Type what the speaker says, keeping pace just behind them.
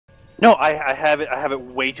No, I have it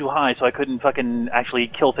way too high, so I couldn't fucking actually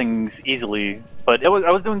kill things easily. But I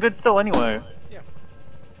was doing good still anyway. Yeah.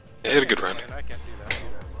 I had a good round. I can't do that.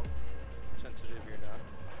 Sensitive, you're not.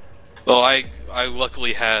 Well, I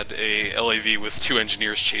luckily had a LAV with 2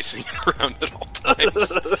 engineers chasing it around at all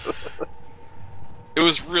times. It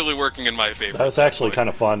was really working in my favor. That was actually kind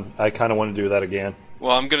of fun. I kind of want to do that again.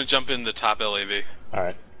 Well, I'm gonna jump in the top LAV.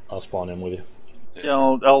 Alright, I'll spawn in with you.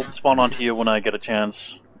 Yeah, I'll spawn onto you when I get a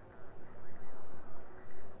chance.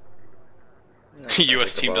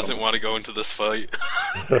 US team doesn't want to go into this fight.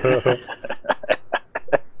 As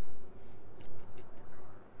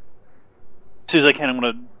soon as I can, I'm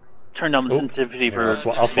gonna turn down the sensitivity for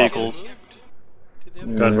I'll vehicles.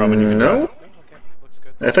 Go ahead, Roman, you can No? Okay, looks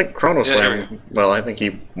good. I think Chrono Yeah, there Slam, well, I think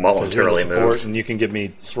he voluntarily moved. and you can give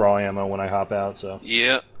me straw ammo when I hop out, so...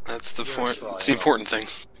 Yeah, that's the important thing.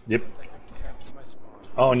 Yep. Just have to my spawn.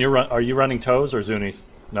 Oh, and are you running toes or Zunies?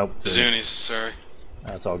 Nope. Zunies, sorry.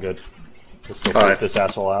 That's all good. Let's still Alright. take this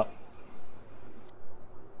asshole out.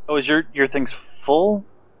 Oh, is your thing's full?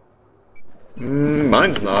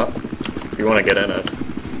 Mine's not. If you want to get in it.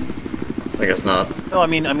 I guess not. No, I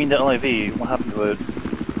mean the LAV. What happened to it?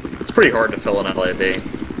 It's pretty hard to fill an LAV.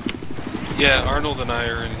 Yeah, Arnold and I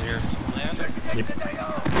are in here.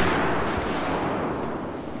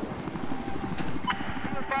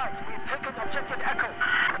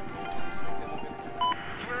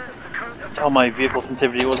 Oh, my vehicle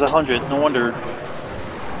sensitivity was 100. No wonder.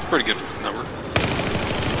 Pretty good number.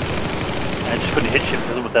 I just couldn't hit shit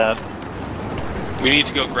because of that. We need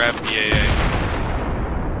to go grab the AA.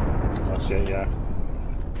 Oh shit, yeah.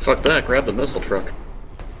 Fuck that, grab the missile truck.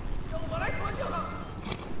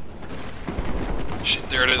 Shit,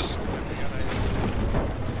 there it is.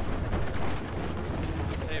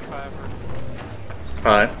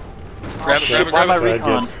 Hi. Grab it, grab it, Why grab my it. Go ahead,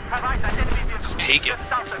 recon? Gibbs. Just take it.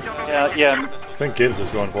 Yeah. I think Gibbs is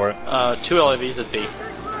going for it. 2 LAVs at B.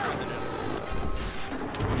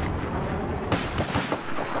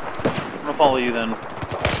 I'm gonna follow you then.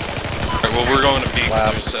 Alright, well, we're going to B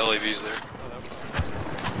Lab. because there's LAVs there.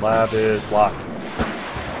 Lab is locked.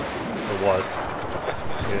 It was.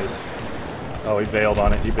 It is. Oh, he bailed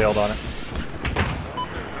on it. He bailed on it.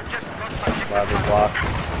 Lab is locked.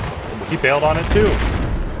 He bailed on it too.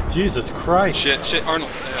 Jesus Christ. Shit,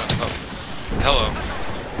 Arnold. Yeah, oh. Hello.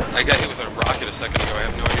 I got hit with a rocket a second ago. I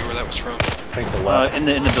have no idea where that was from. I think the lab. In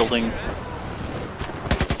the building.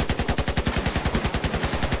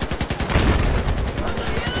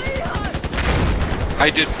 I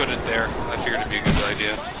did put it there. I figured it'd be a good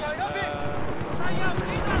idea.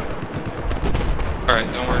 Alright,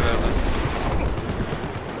 don't worry about that.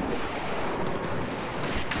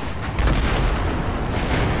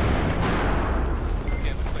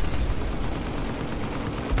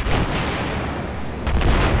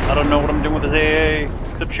 I don't know what I'm doing with this AA,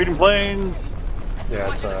 except shooting planes.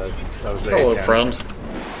 Yeah, it's that was Hello, A10. friend.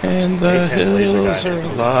 And the A10 laser hills guy. are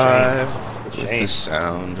alive with Shame. the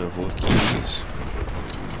sound of Wookiees.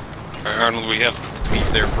 Alright, Arnold, we have to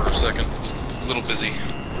leave there for a second. It's a little busy.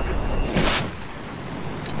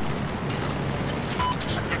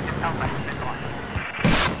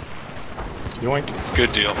 Yoink.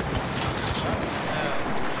 Good deal.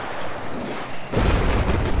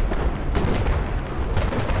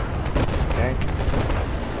 Tank.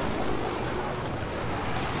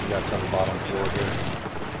 You got some bottom floor here.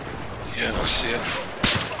 Yeah, I see it.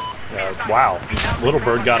 Wow. Little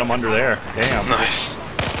bird got him under there. Damn. Nice.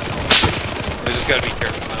 I just gotta be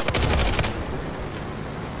careful now.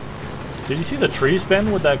 Did you see the trees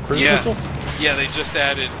bend with that cruise Yeah. missile? Yeah, they just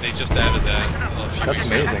added that a few That's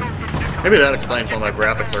weeks ago. amazing. Maybe that explains why my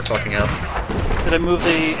graphics are fucking up. Did I move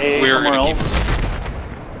the AA We're somewhere gonna else? keep.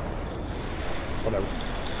 Whatever.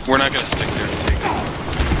 We're not gonna stick there to take it.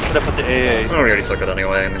 Did I put the AA? Oh, we already took it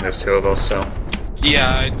anyway. I mean, there's 2 of us, so.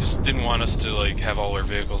 Yeah, I just didn't want us to like have all our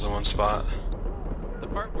vehicles in one spot. The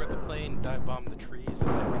part where the plane dive bombed the trees and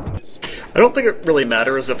everything just... I don't think it really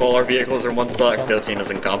matters if all our vehicles are in one spot, because the other team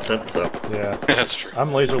is incompetent, so. Yeah. That's true.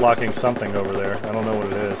 I'm laser locking something over there. I don't know what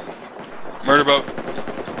it is. Murder boat.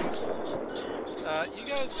 You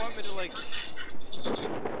guys want me to, like...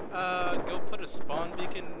 go put a spawn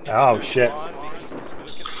beacon near Oh, their shit. spawn because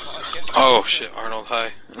we can spawn... Oh shit, Arnold,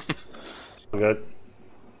 hi. Good.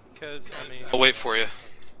 Because, I mean... I'll wait for you.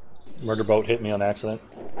 Murder boat hit me on accident.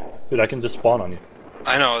 Dude, I can just spawn on you.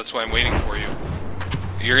 I know, that's why I'm waiting for you.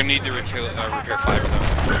 You're gonna need to repair 5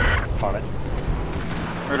 though. On it.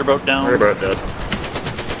 Murder boat down. We're about dead.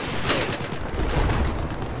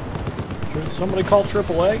 Should somebody call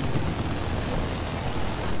AAA?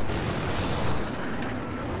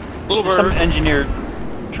 Little Some bird. engineer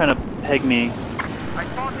trying to peg me. You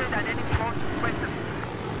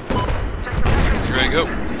ready to go?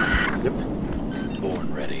 Yep.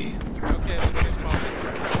 Born ready. Okay, let's get a small.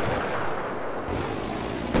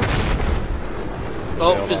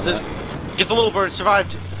 Oh, is this? Get the little bird.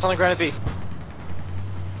 Survived. It's on the ground at B.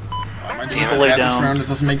 Why am I doing People so lay bad this down. round? It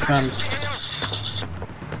doesn't make sense.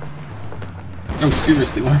 No,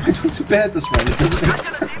 seriously, why am I doing so bad this round? It doesn't make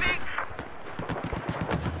sense.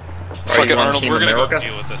 Fuck you it, on Arnold, Team we're gonna America? go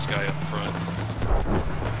deal with this guy up front.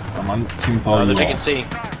 I'm on the team with all They're you taking all. C.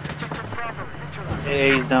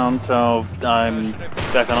 A's down, so I'm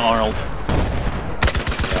back on Arnold.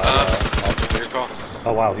 Your call.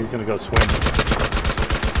 Oh wow, he's gonna go swim.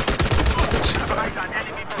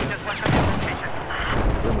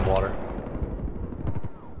 He's in the water.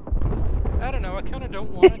 I don't know, I kinda don't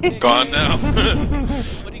want to take Gone A. now.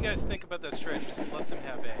 What do you guys think about that stretch? Just let them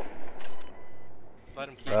have A. Let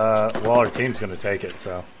them keep Well, our team's gonna take it,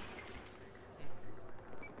 so.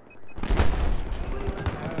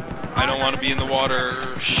 I don't want to be in the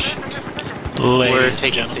water. Shit. We're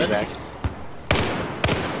taking C back.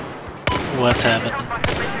 What's happening?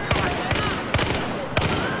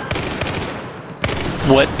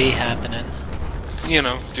 What be happening? You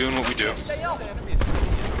know, doing what we do. the enemies to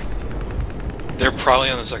C. They're probably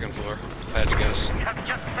on the second floor, if I had to guess.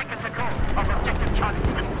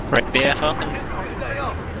 Right there, Falcon?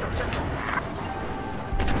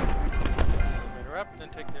 Elevator up, then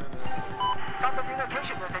take the other. I'm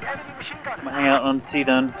gonna hang out on C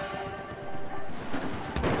then.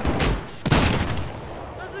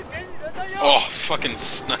 Oh, fucking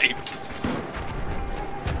sniped.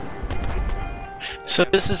 So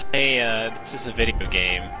this is a video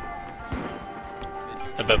game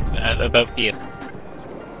about the.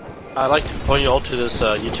 I'd like to point you all to this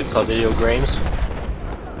YouTube called Video Games.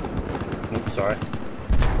 Oops, sorry.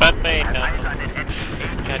 But wait, no.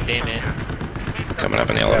 God damn it! Coming up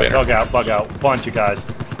in the Yeah, elevator. bug out. Bunch of guys.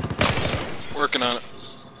 Working on it.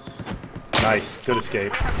 Nice, good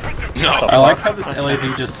escape. No. I like how this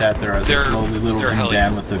LAV just sat there as I They're- slowly little they're him heli-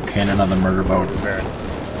 down with the cannon on the murder boat. Baron.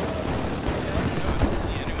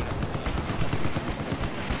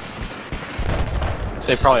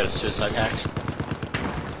 They probably had a suicide pact.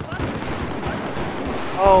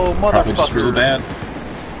 Oh, motherfucker. Probably just really bad.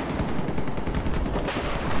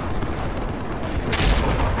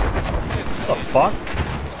 What the fuck?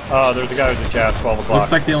 Oh, there's a guy with the chat, 12 o'clock.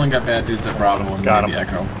 Looks like they only got bad dudes at Bravo and Got maybe him.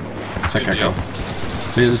 Echo. Check Good Echo. deal.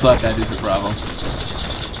 Yeah, there's a lot of bad dudes at Bravo.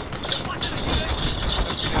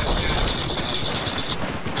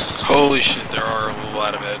 Holy shit, there are a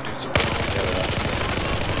lot of bad dudes around.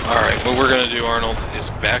 Alright, what we're gonna do, Arnold, is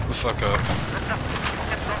back the fuck up.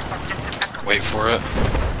 Wait for it.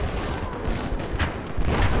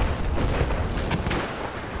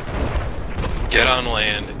 Get on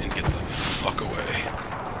land and get the fuck away.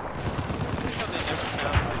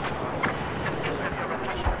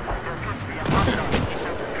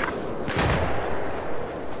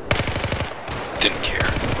 Didn't care.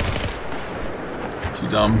 Too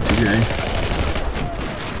dumb, too gay.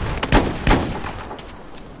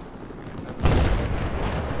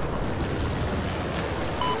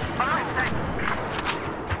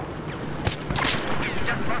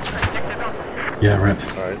 Yeah, rip.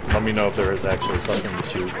 Alright, let me know if there is actually something to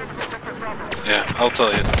shoot. Yeah, I'll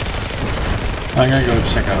tell you. I'm gonna go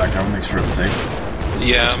check out that guy and make sure it's safe.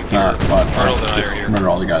 Yeah, It's not, but Arnold and I just are here. murder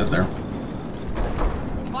all the guys there.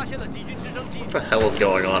 What the hell is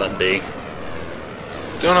going on at B?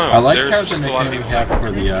 Don't know. I like There's how the just a lot of nickname we people. have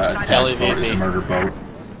for the attack boat is LAVP. murder boat.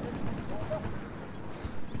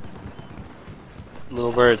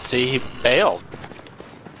 Little bird C, he bailed.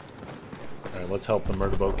 Alright, let's help the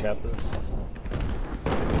murder boat cap this.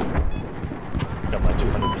 Got my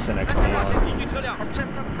 200% XP on.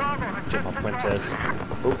 Check my Quintez.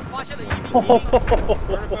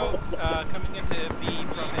 Vertigo coming into B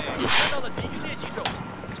from A.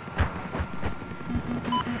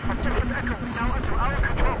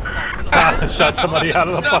 Ah, shot somebody out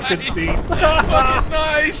of the fucking Nice. seat. Fucking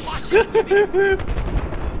nice!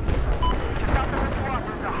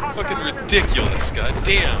 Fucking ridiculous,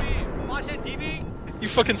 goddamn. You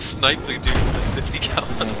fucking sniped the dude with the 50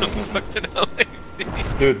 gallon of fucking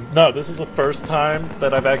LAV. Dude, no, this is the first time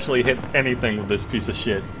that I've actually hit anything with this piece of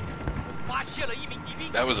shit.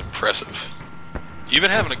 That was impressive. You've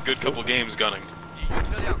been having a good couple games gunning.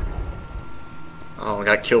 Oh, I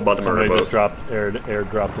got killed by the Somebody murder just boat.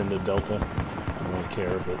 airdropped into Delta. I don't really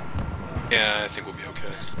care, but... Yeah, I think we'll be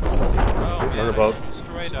okay. Oh, man, Murder boat.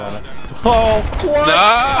 destroyed Oh, what?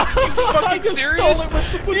 Nah! You fucking serious?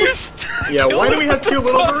 Yeah, why do we have two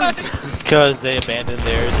little birds? Because they abandoned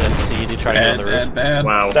theirs at C to try to go on Bad, the roof. bad, bad.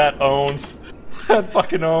 Wow. That owns. That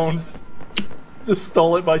fucking owns. Just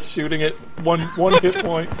stole it by shooting it. One hit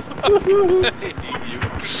point.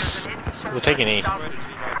 We're taking E.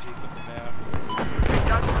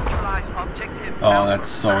 Oh,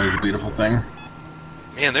 that's always a beautiful thing.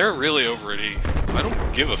 Man, they're really over at E. I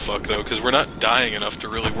don't give a fuck though, because we're not dying enough to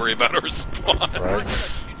really worry about our spawn.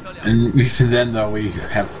 Right. And even then, though, we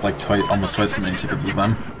have like almost twice as many tickets as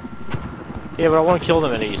them. Yeah, but I want to kill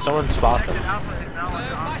them at E. Someone spot them.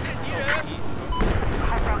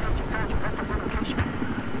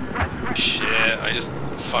 Shit, I just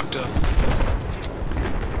fucked up.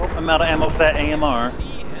 Oh, I'm out of ammo for that AMR.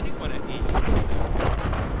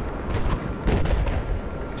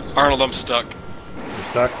 Arnold, I'm stuck. You're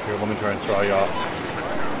stuck? Here, let me try and straw you off.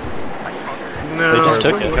 No. They just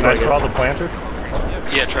took it. Can I straw the planter?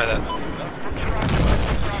 Yeah, try that.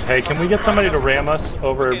 Hey, can we get somebody to ram us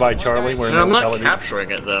over by Charlie? Where No, I'm not LED?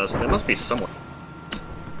 capturing it though, so there must be someone.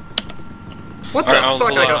 What All the right, fuck? hold I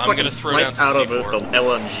on, got I'm fucking gonna throw down sniped some out of C4. the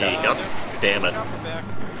LMG. God damn it.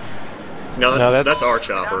 No, that's our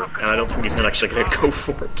chopper, and I don't think he's actually gonna go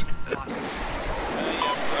for it.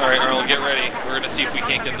 Alright, Arnold, get ready. We're gonna see if we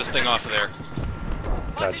can't get this thing off of there.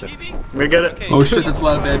 Gotcha. We get it. Oh shit, that's a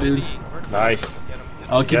lot of bad dudes. Nice.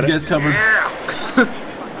 I'll keep Get you it? guys covered.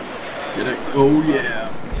 Get it? Oh yeah.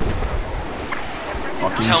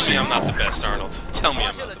 Fucking Tell me I'm not the shameful. best, Arnold. Tell me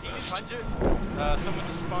I'm not the best. Someone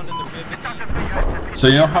just spawned in the ribbon. So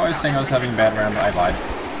you know how I was saying I was having a bad round? I lied.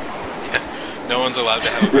 No one's allowed to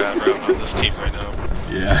have a bad round on this team right now.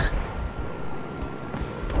 Yeah.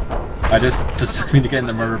 I just took me to get in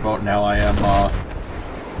the murder boat. Now I am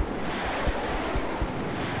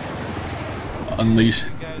unleashed.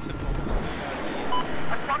 You guys have almost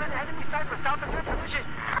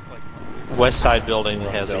been West side building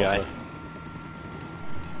that has a guy. Delta.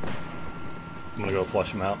 I'm gonna go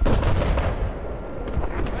flush him out.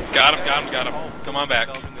 Got him. Come on back.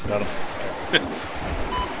 Got him.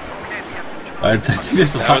 I think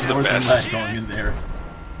there's a That lot was the more than best. that going in there.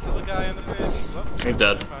 still a guy on the bridge. Oh, He's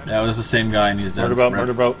dead. That was the same guy and he's dead. Murder boat, Right.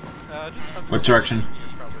 murder boat. What direction?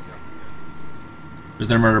 Where's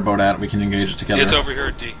their murder boat at? We can engage it together. It's over here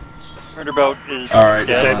at D. Murder boat is Alright,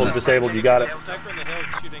 dead. Disabled, disabled, you got it. Sniper in the hills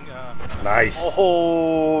shooting. Nice.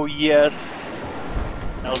 Oh, yes.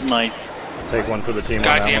 That was nice. Take one for the team.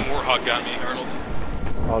 Goddamn on that Warhawk got me, Arnold.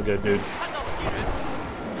 one. All good, dude.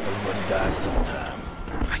 Everybody dies sometime.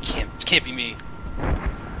 I can't. It can't be me.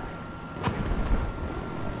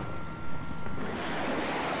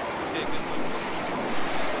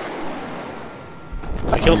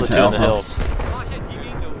 I killed the two in the hills. Still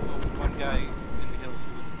one guy in the hills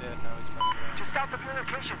who wasn't dead. Now he's running around. Just south of your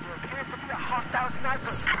location, there appears to be a hostile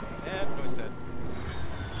sniper. And no, he's dead.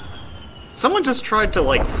 Someone just tried to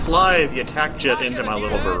like fly the attack jet into my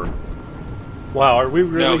little bird. Wow, are we No,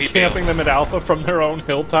 really he camping bailed. them at Alpha from their own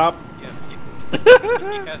hilltop? Yes.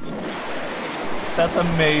 Yes. That's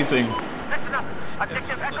amazing. Listen up.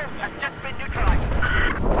 Objective Echo has just been neutralized.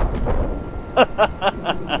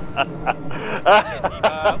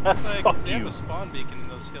 Looks like Fuck they have you. a spawn beacon in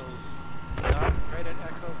those hills. Not right at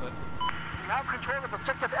Echo, but You have control of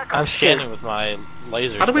Objective Echo. I'm scanning with my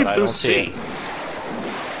lasers, How do we but I don't boost see C? it.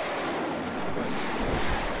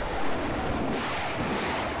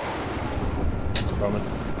 Roman.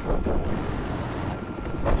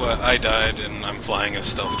 Well, I died and I'm flying a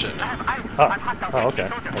stealth jet now. Oh, okay.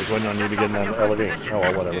 I was waiting on you to get in that LED. Oh,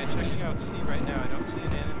 well, whatever. okay, checking out C right now. I don't see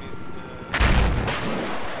any enemies.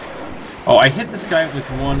 Oh, I hit this guy with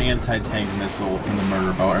one anti-tank missile from the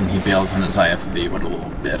murder boat and he bails on his IFV. What a little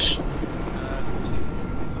bitch.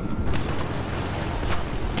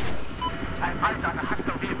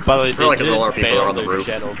 By the way, I feel like they there's a lot of did people bail on the their roof.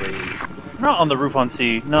 jet over E. We're not on the roof on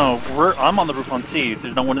C. No, I'm on the roof on C.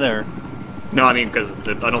 There's no one there. No, I mean because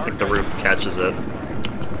I don't think the roof catches it.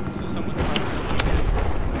 So someone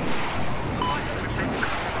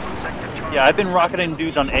Yeah, I've been rocketing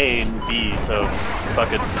dudes on A and B, so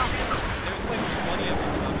fuck it. there's like 20 of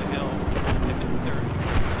us on the hill. And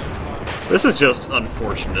they're spawned. This is just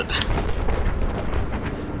unfortunate.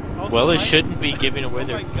 Also, Well, they I- shouldn't be giving away Oh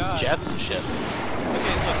their my God. jets and shit. Okay,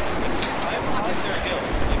 look. I'm on their hill,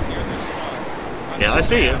 like near their spawn. On Yeah, I the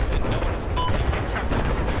see you. map, and no one has killed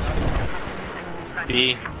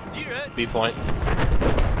me. B point.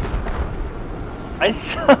 I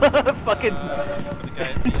saw fucking. For the guy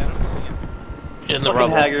at B, I don't see him. In the Fucking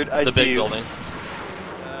rubble. Haggard, I the see big you. building.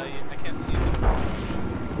 I can't see him.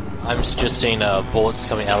 I'm just seeing bullets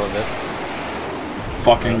coming out of it.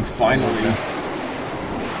 Fucking finally.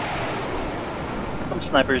 Some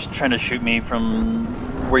snipers trying to shoot me from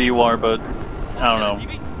where you are, but I don't know.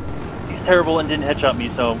 He's terrible and didn't headshot me,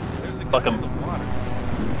 so There's a fuck guy him. in the water.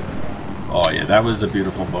 Oh yeah, that was a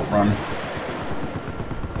beautiful boat run.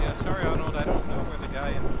 Yeah, sorry Arnold, I don't know where the guy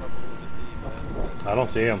in the rubble was at the... I don't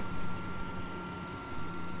see him.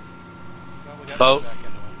 Well, we got Boat. back into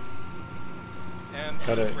it. And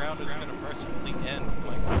Got this it. round is going to mercifully end in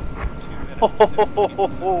like 2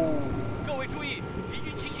 minutes. 各位注意，敌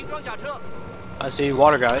军轻型装甲车。 I see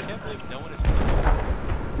water guy. I can't believe no one is hitting.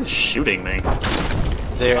 He's shooting me.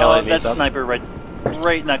 Their That LAV's up. sniper right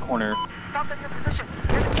in that corner. Stop in your position.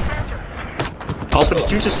 Enemy danger. Also, did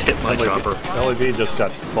you just hit my chopper? LAV just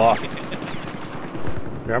got fucked.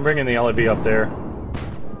 Here, I'm bringing the LAV up there.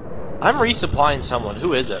 I'm resupplying someone.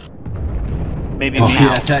 Who is it? Maybe Oh me.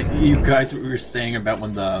 yeah, that you guys what we were saying about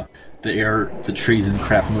when the trees and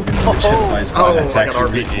crap moving when the jet flies by. That's like an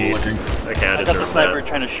actually really RPG. cool looking. That cat I is got the sniper that.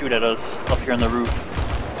 trying to shoot at us up here on the roof.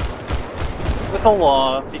 With a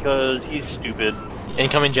law, because he's stupid.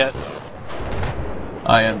 Incoming jet.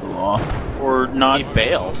 I am the law. Or not. He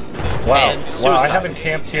bailed. Wow, And wow! I suicide. haven't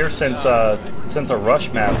camped here since a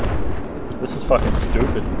rush map. This is fucking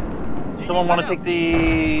stupid. Someone want to take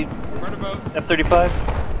the Run a boat. F-35?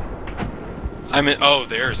 I'm in. Oh,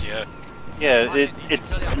 there's yeah. Yeah,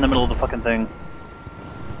 it's in the middle of the fucking thing.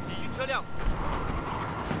 敌军车辆。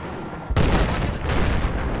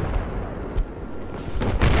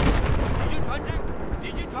敌军船只，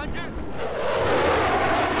敌军船只。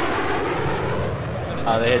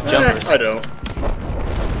 They had jumpers. I don't.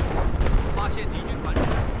 发现敌军船只。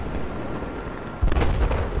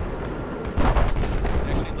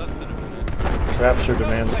 Actually, less than a minute. Rapture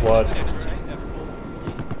demands blood.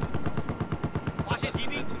 发现敌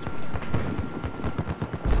兵。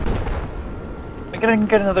 I can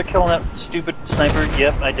get another kill on that stupid sniper.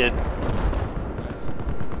 Yep, I did. Nice.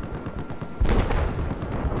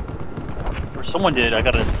 Or someone did. I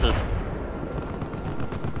got an assist.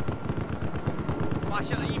 发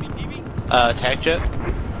现了一名敌兵。 Attack jet.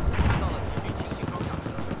 看到了敌军轻型装甲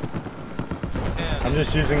车。 I'm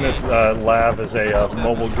just using this lab as a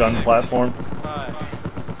mobile gun platform. 5,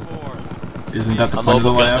 4. Isn't that the A point of the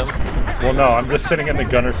mobile lab? gun. Well, no, I'm just sitting in the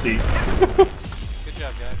gunner seat. Good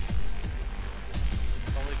job, guys.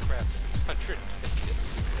 Holy crap, 600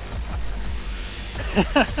 tickets.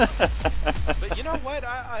 But you know what?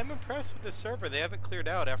 I'm impressed with this server. They haven't cleared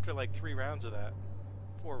out after like 3 rounds of that.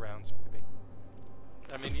 4 rounds, maybe.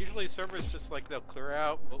 I mean, usually servers just like they'll clear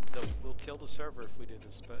out. We'll kill the server if we do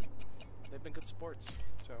this, but they've been good sports.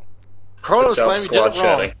 So. Chrono Good job, Slam, you did squad it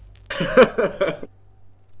wrong. chatting.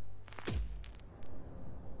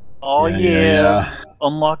 Oh yeah.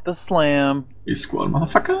 Unlock the slam. You squad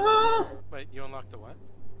motherfucker. Wait, you unlocked the what?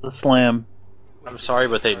 The slam. I'm sorry,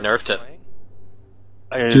 but they nerfed it.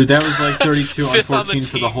 Dude, that was like 32 on Fifth on the 14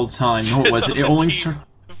 for the team. whole time. No, it wasn't. It only started.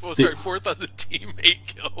 Oh, sorry, 4th on the team, 8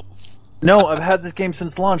 kills. No, I've had this game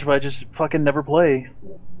since launch, but I just fucking never play.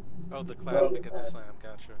 Oh, the class that gets a slam.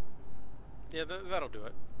 Gotcha. Yeah, that'll do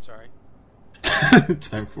it. Sorry.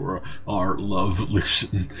 Time for our love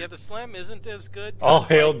Lucian. Yeah, the slam isn't as good. All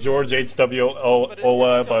hail George H.W. but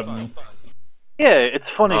Ola, it's still but fun. Yeah, it's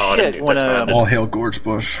funny Oh, I didn't shit get when that time. All hail Gorge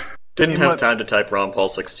Bush. Didn't have time to type Ron Paul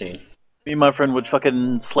 16. me and my friend would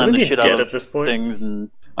fucking slam Isn't the he shit dead out at of this point? things and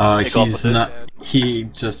take off He's with it. not. He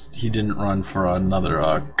didn't run for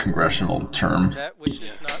another congressional term. That which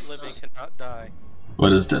is not living cannot die.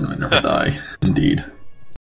 What is dead may never die. Indeed.